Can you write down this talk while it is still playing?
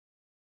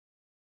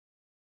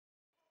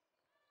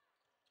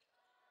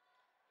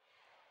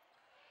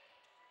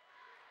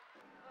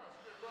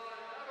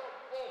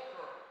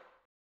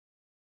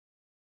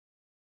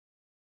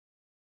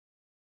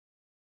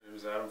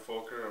is Adam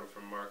Folker. I'm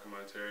from Markham,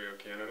 Ontario,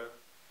 Canada,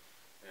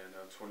 and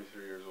I'm 23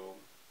 years old.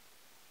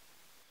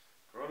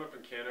 Growing up in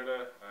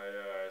Canada,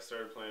 I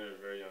started playing at a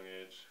very young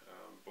age.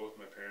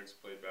 Both my parents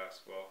played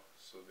basketball,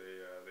 so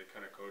they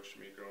kind of coached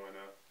me growing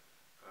up.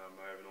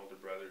 I have an older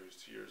brother who's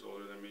 2 years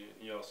older than me, and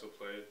he also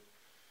played.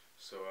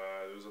 So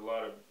there was a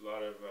lot of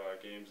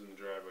games in the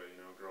driveway,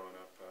 growing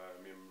up.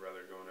 Me and my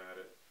brother going at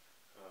it,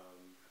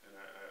 and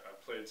I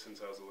played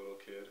since I was a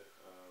little kid.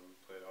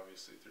 Played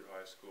obviously through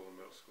high school and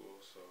middle school,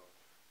 so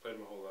played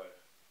my whole life.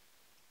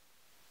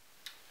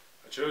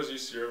 I chose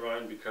UC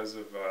Irvine because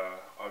of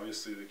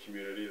obviously the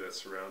community that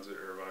surrounds it.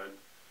 Irvine,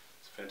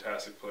 it's a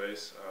fantastic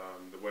place.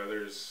 The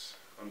weather's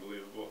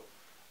unbelievable,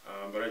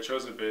 but I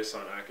chose it based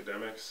on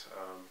academics.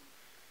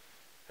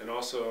 And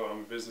also, I'm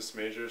a business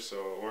major, so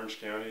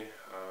Orange County,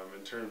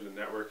 in terms of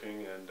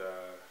networking and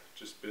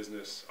just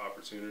business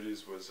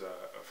opportunities, was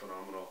a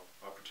phenomenal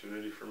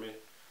opportunity for me,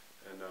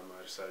 and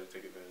I decided to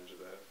take advantage of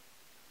that.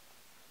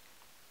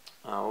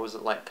 What was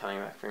it like coming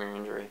back from your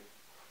injury?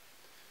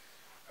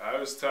 It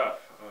was tough.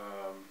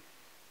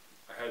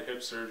 I had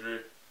hip surgery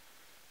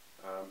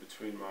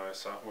between my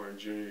sophomore and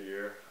junior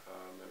year,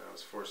 and I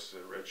was forced to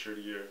redshirt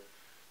a year,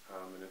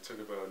 and it took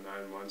about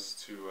 9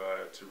 months to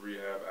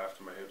rehab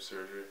after my hip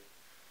surgery.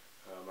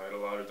 I had a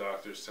lot of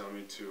doctors telling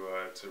me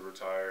to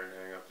retire and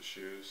hang up the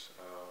shoes,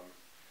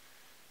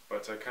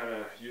 but I kind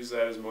of used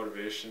that as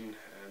motivation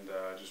and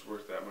just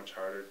worked that much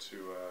harder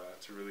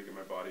to really get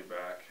my body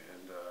back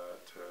and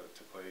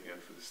to play again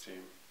for this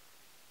team.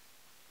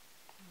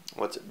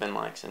 What's it been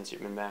like since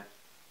you've been back?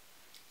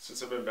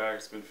 Since I've been back,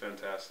 it's been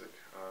fantastic.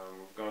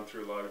 We've gone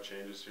through a lot of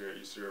changes here at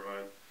UC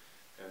Irvine,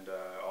 and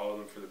all of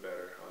them for the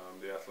better.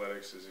 The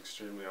athletics is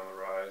extremely on the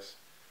rise.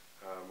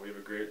 We have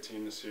a great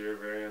team this year,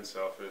 very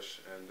unselfish,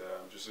 and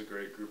just a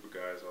great group of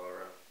guys all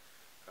around.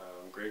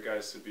 Great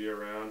guys to be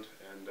around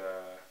and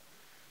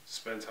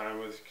spend time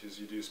with, because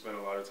you do spend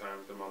a lot of time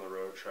with them on the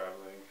road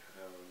traveling.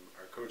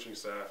 Our coaching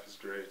staff is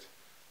great.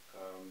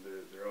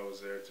 They're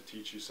always there to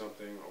teach you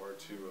something or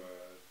to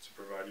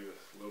provide you with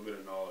a little bit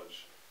of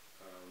knowledge,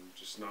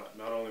 just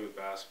not only with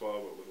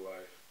basketball but with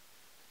life.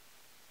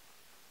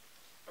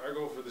 Our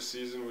goal for the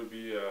season would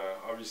be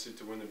obviously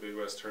to win the Big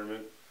West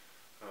tournament.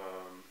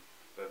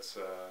 That's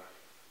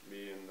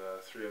me and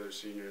 3 other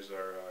seniors.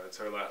 It's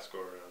our last go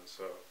around,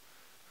 so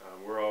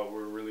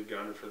we're really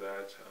gunning for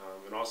that,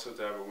 and also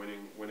to have a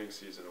winning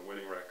season, a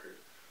winning record,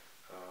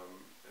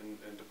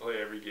 and to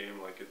play every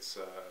game like it's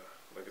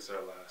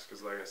our last.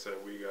 Because like I said,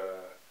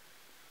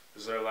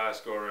 this is our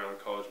last go around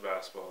college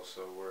basketball,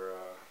 so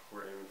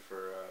we're aiming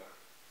for